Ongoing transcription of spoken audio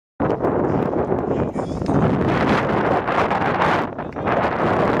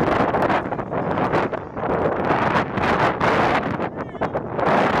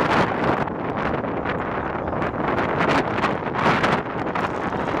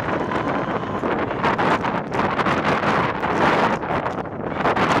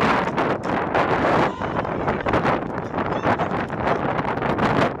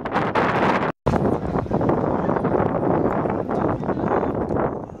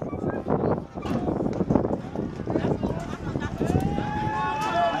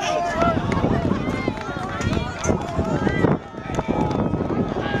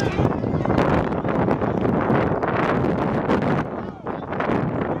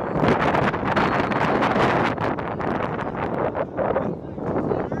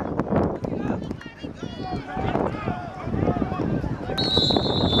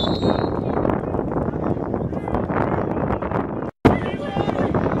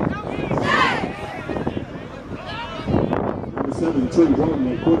number 2, Jordan,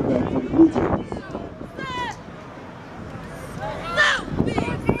 at quarterback for the BlueJays.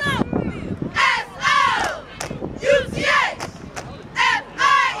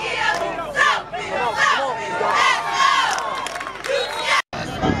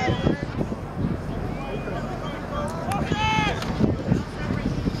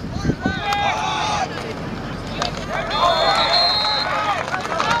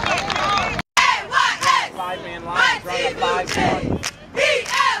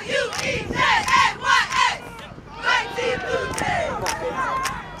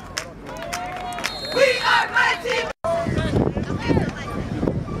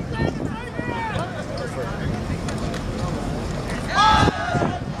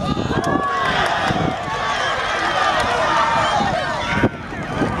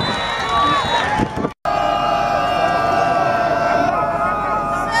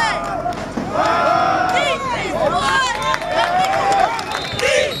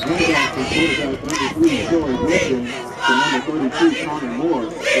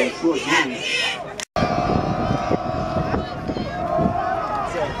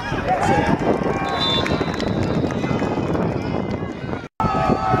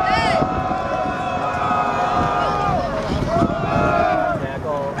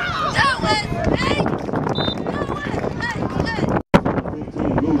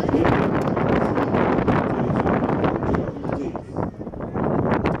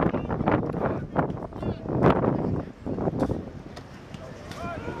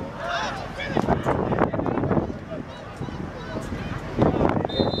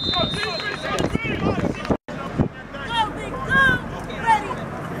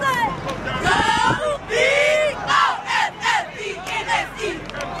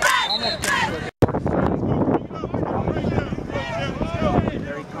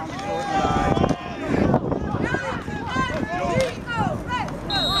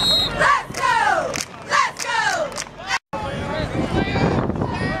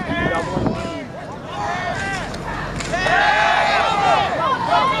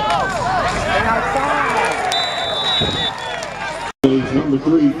 Number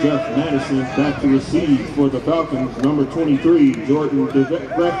 3, Jeff Madison, back to receive for the Falcons. Number 23, Jordan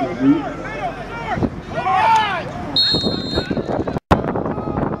DeVecchio.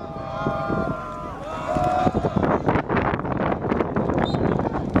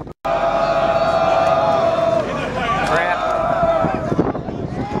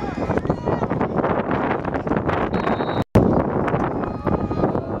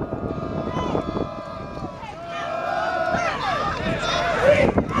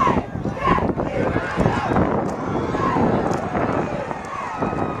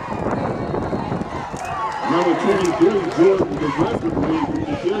 Number 23, Jordan DeVecchio, from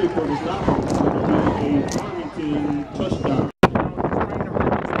the carry for the Falcons. A Farmington touchdown.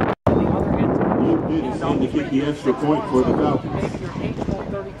 Luke Dennis in to kick the extra point for the Falcons. Maybe your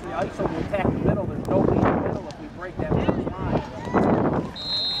 8-4-33 ISO will attack the middle. There's nobody in the middle if we break that first line.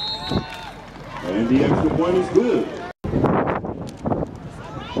 And the extra point is good.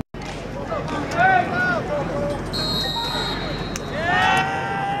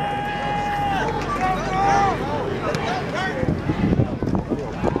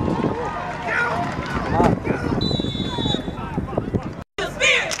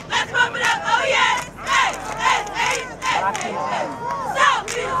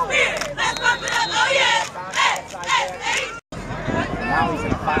 Now he's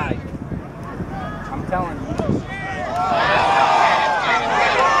at 5. I'm telling you.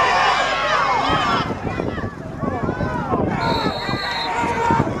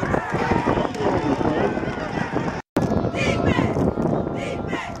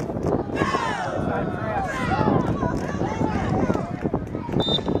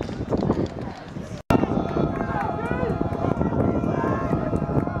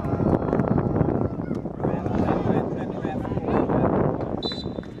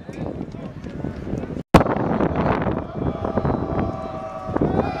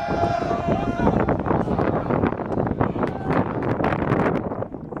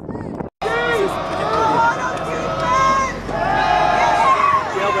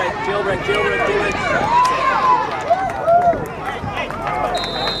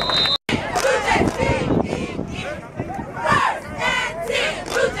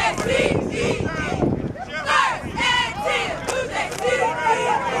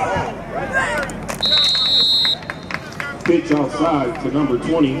 Pitch outside to number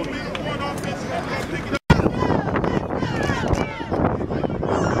 20.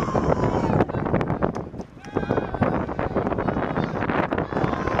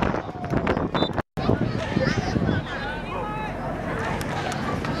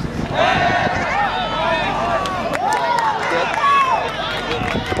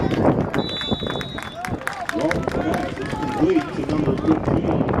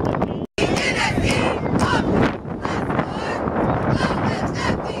 15.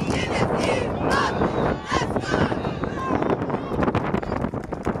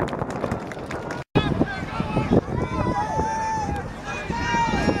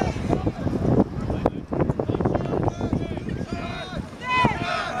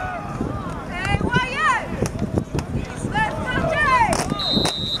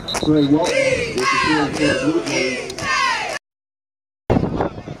 Greg Walton with the field for the BlueJays.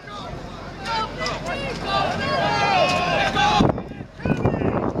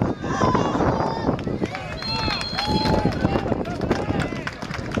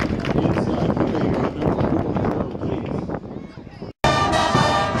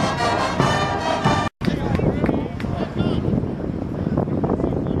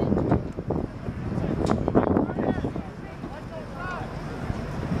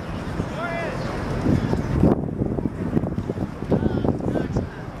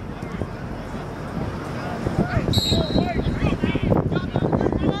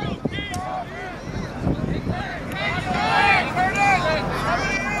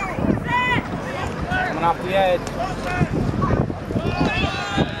 Off the edge.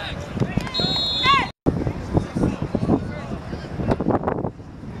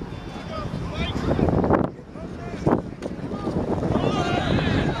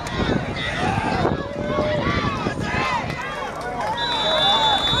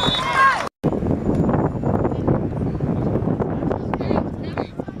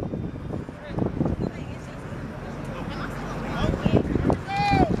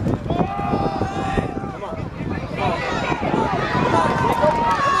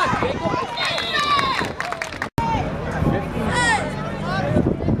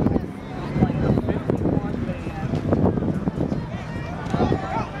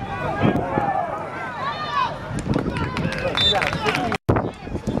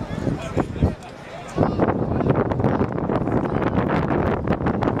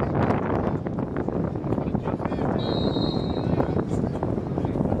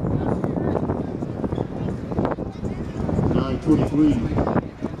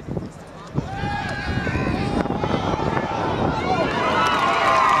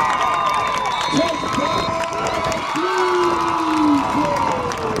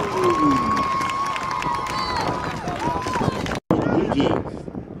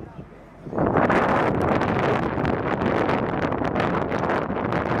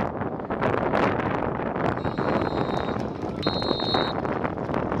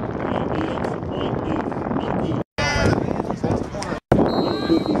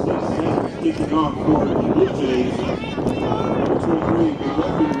 Kicking off for the BlueJays. Number 23, the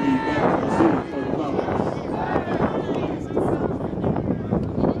referee back to the seat for the Falcons.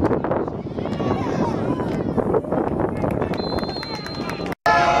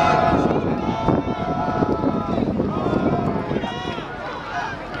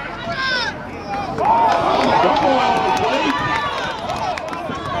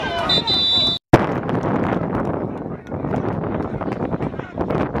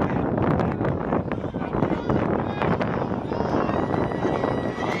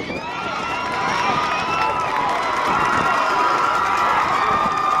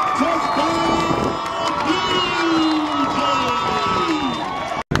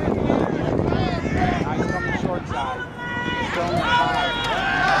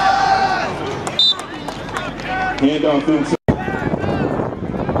 Handoff inside.